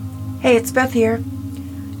Hey, it's Beth here.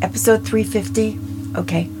 Episode 350.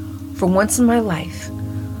 Okay, for once in my life,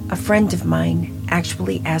 a friend of mine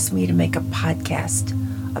actually asked me to make a podcast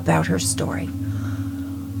about her story.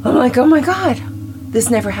 I'm like, oh my God, this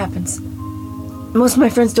never happens. Most of my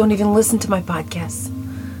friends don't even listen to my podcasts.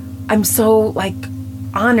 I'm so,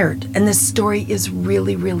 honored, and this story is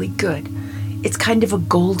really, really good. It's kind of a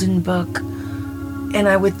golden book, and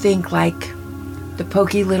I would think, The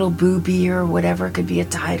Pokey Little Booby or whatever could be a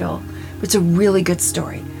title. It's a really good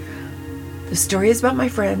story. The story is about my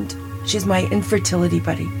friend. She's my infertility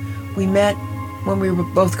buddy. We met when we were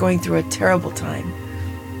both going through a terrible time.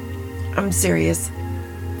 I'm serious.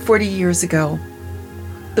 40 years ago,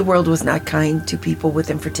 the world was not kind to people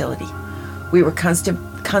with infertility. We were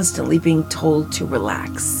constantly being told to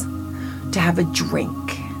relax, to have a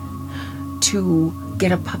drink, to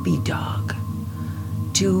get a puppy dog,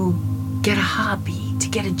 to get a hobby, to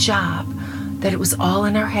get a job, that it was all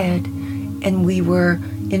in our head, and we were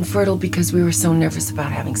infertile because we were so nervous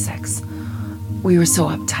about having sex. We were so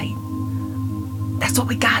uptight. That's what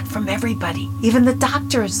we got from everybody, even the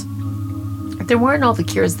doctors. There weren't all the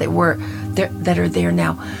cures that are there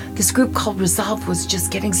now. This group called Resolve was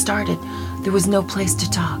just getting started. There was no place to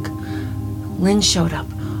talk. Lynn showed up.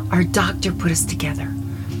 Our doctor put us together.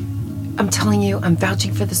 I'm telling you, I'm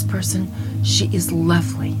vouching for this person. She is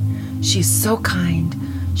lovely. She's so kind.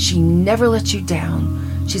 She never lets you down.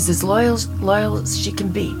 She's as loyal as she can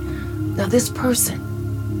be. Now this person,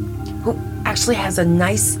 who actually has a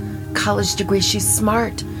nice college degree, she's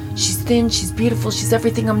smart, she's thin, she's beautiful, she's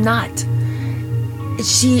everything I'm not.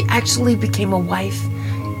 She actually became a wife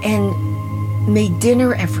and made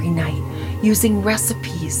dinner every night using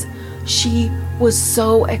recipes. She was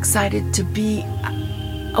so excited to be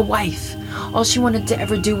a wife. All she wanted to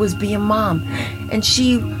ever do was be a mom. And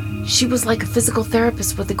she was like a physical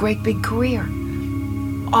therapist with a great big career.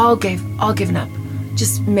 All given up.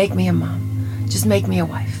 Just make me a mom. Just make me a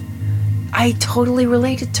wife. I totally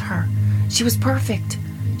related to her. She was perfect.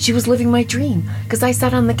 She was living my dream because I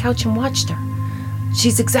sat on the couch and watched her.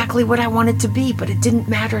 She's exactly what I wanted to be, but it didn't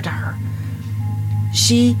matter to her.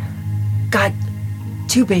 She got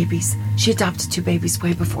 2 babies. She adopted 2 babies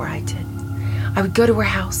way before I did. I would go to her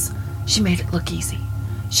house. She made it look easy.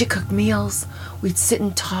 She cooked meals. We'd sit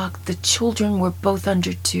and talk. The children were both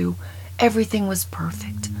under 2. Everything was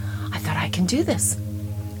perfect. I thought, I can do this.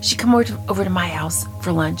 She'd come over to my house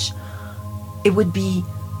for lunch. It would be,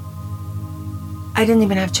 I didn't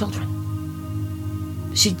even have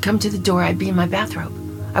children. She'd come to the door. I'd be in my bathrobe.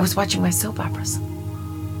 I was watching my soap operas.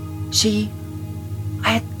 I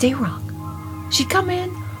had the day wrong. She'd come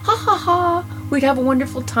in, ha ha ha. We'd have a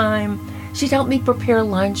wonderful time. She'd help me prepare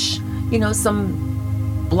lunch,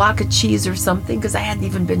 some block of cheese or something, because I hadn't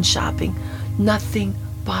even been shopping. Nothing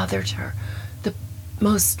bothered her. The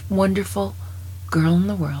most wonderful girl in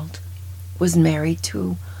the world was married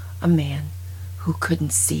to a man who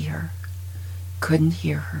couldn't see her, couldn't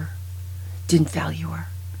hear her, didn't value her.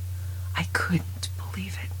 I couldn't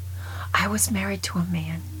believe it. I was married to a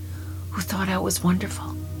man who thought I was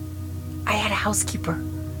wonderful. I had a housekeeper.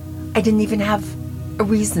 I didn't even have a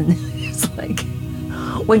reason. It's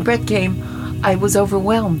when Brett came, I was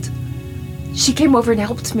overwhelmed. She came over and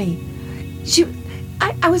helped me.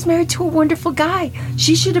 I was married to a wonderful guy.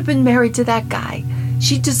 She should have been married to that guy.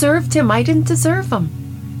 She deserved him. I didn't deserve him.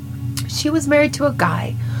 She was married to a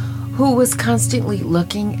guy who was constantly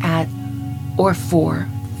looking at or for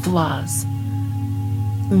flaws.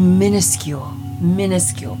 Minuscule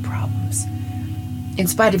problems. In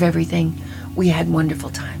spite of everything, we had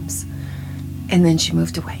wonderful times. And then she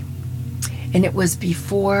moved away. And it was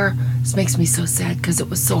before, this makes me so sad because it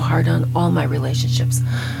was so hard on all my relationships.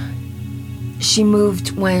 She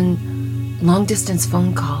moved when long distance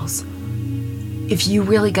phone calls, if you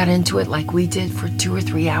really got into it like we did for 2 or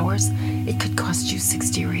 3 hours, it could cost you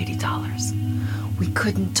 $60 or $80. We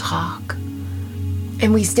couldn't talk.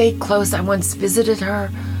 And we stayed close. I once visited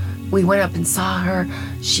her. We went up and saw her.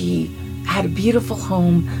 She had a beautiful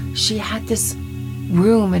home. She had this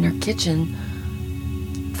room in her kitchen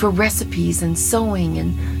for recipes and sewing,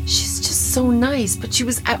 and she's just so nice. But she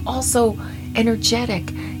was also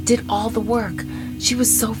energetic, did all the work. She was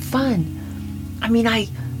so fun.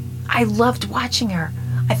 I loved watching her.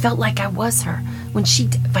 I felt like I was her. When she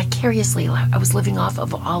vicariously, I was living off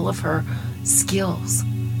of all of her skills.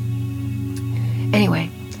 Anyway,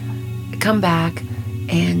 I come back,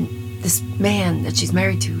 and this man that she's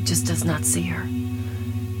married to just does not see her.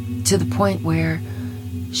 To the point where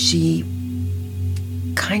she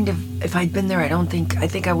kind of, if I'd been there, I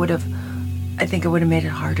think I would have made it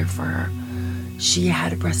harder for her. She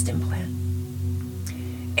had a breast implant.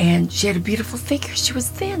 And she had a beautiful figure. She was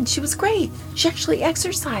thin. She was great. She actually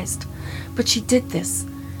exercised. But she did this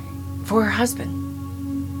for her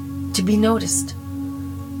husband, to be noticed.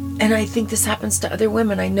 And I think this happens to other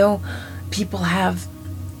women. I know people have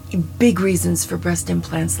big reasons for breast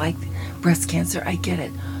implants, like breast cancer. I get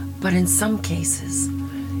it. But in some cases,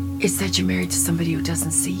 it's that you're married to somebody who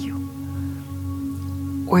doesn't see you,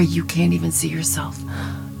 or you can't even see yourself.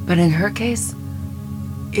 But in her case,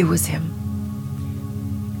 it was him.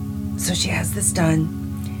 So she has this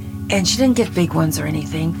done, and she didn't get big ones or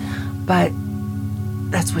anything, but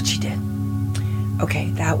that's what she did. Okay,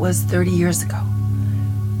 that was 30 years ago.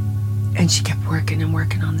 And she kept working and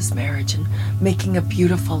working on this marriage and making a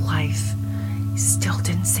beautiful life. He still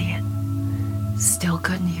didn't see it. Still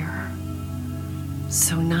couldn't hear her.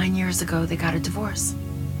 So 9 years ago, they got a divorce.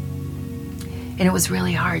 And it was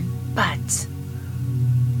really hard, but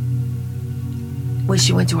when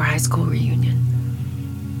she went to her high school reunion,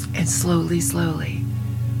 and slowly,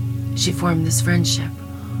 she formed this friendship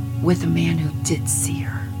with a man who did see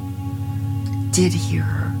her, did hear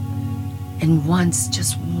her. And once,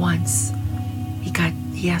 just once,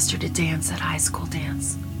 he asked her to dance at high school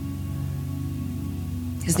dance.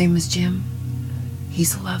 His name is Jim.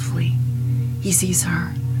 He's lovely. He sees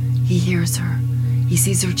her. He hears her. He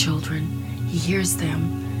sees her children. He hears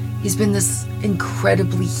them. He's been this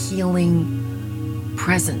incredibly healing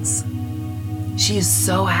presence. She is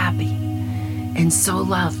so happy and so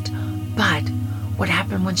loved. But what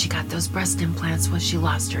happened when she got those breast implants was she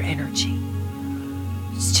lost her energy.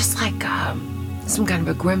 It's just like some kind of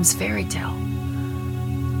a Grimm's fairy tale.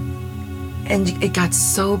 And it got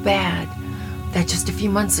so bad that just a few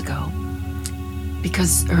months ago,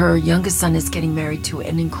 because her youngest son is getting married to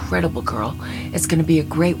an incredible girl, it's going to be a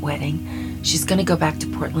great wedding. She's going to go back to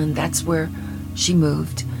Portland. That's where she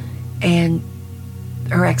moved. And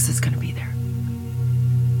her ex is going to be there.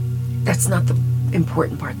 That's not the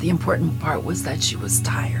important part. The important part was that she was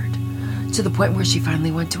tired, to the point where she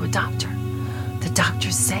finally went to a doctor. The doctor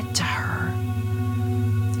said to her,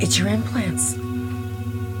 "It's your implants.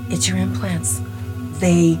 It's your implants.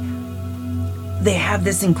 They have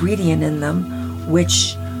this ingredient in them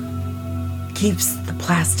which keeps the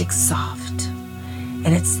plastic soft.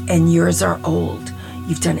 And yours are old.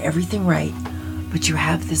 You've done everything right, but you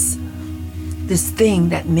have this thing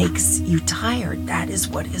that makes you tired. That is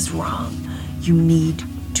what is wrong. You need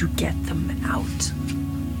to get them out."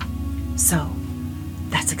 So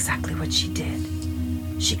that's exactly what she did.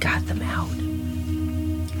 She got them out.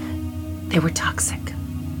 They were toxic.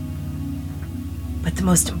 But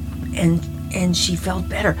and she felt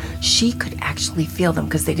better. She could actually feel them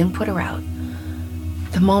because they didn't put her out.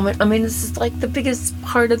 The moment, this is like the biggest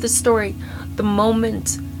part of the story. The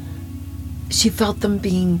moment she felt them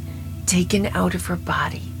being taken out of her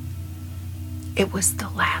body, it was the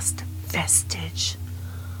last vestige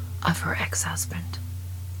of her ex-husband.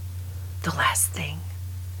 The last thing.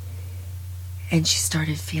 And she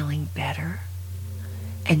started feeling better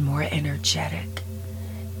and more energetic.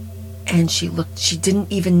 And she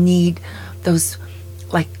didn't even need those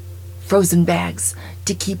like frozen bags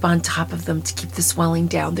to keep on top of them to keep the swelling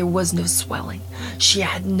down. There was no swelling. She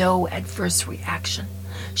had no adverse reaction.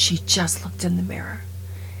 She just looked in the mirror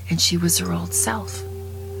and she was her old self.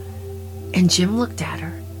 And Jim looked at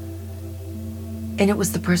her, and it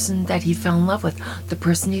was the person that he fell in love with, the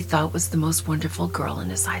person he thought was the most wonderful girl in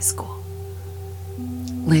his high school.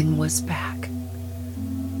 Lynn was back.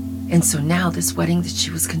 And so now this wedding that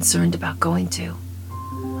she was concerned about going to,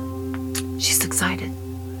 she's excited.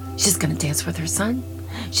 She's going to dance with her son.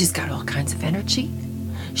 She's got all kinds of energy.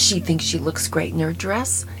 She thinks she looks great in her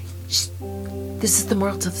dress. This is the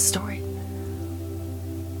moral to the story.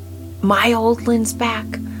 My old Lynn's back.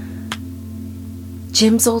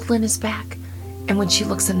 Jim's old Lynn is back. And when she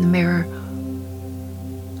looks in the mirror,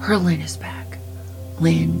 her Lynn is back.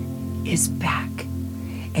 Lynn is back.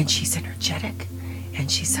 And she's energetic. And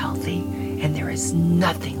she's healthy. And there is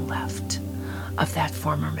nothing left of that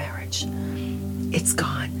former marriage. It's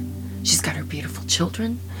gone. She's got her beautiful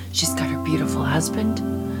children. She's got her beautiful husband.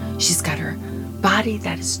 She's got her body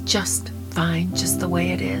that is just fine, just the way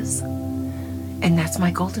it is. And that's my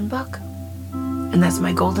golden book. And that's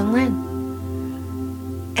my golden Lynn.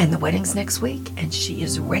 And the wedding's next week, and she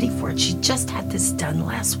is ready for it. She just had this done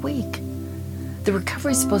last week. The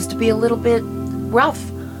recovery's supposed to be a little bit rough.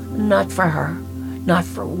 Not for her. Not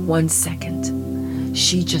for 1 second.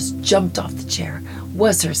 She just jumped off the chair,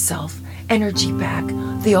 was herself, energy back.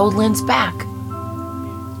 The old Lynn's back.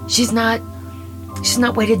 She's not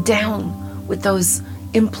weighted down with those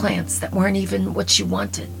implants that weren't even what she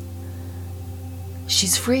wanted.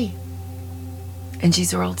 She's free. And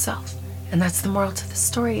she's her old self. And that's the moral to the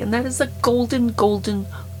story. And that is a golden, golden,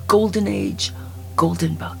 golden age,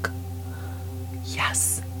 golden book.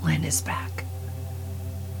 Yes, Lynn is back.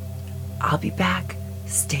 I'll be back.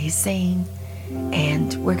 Stay sane.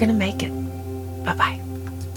 And we're going to make it. Bye-bye.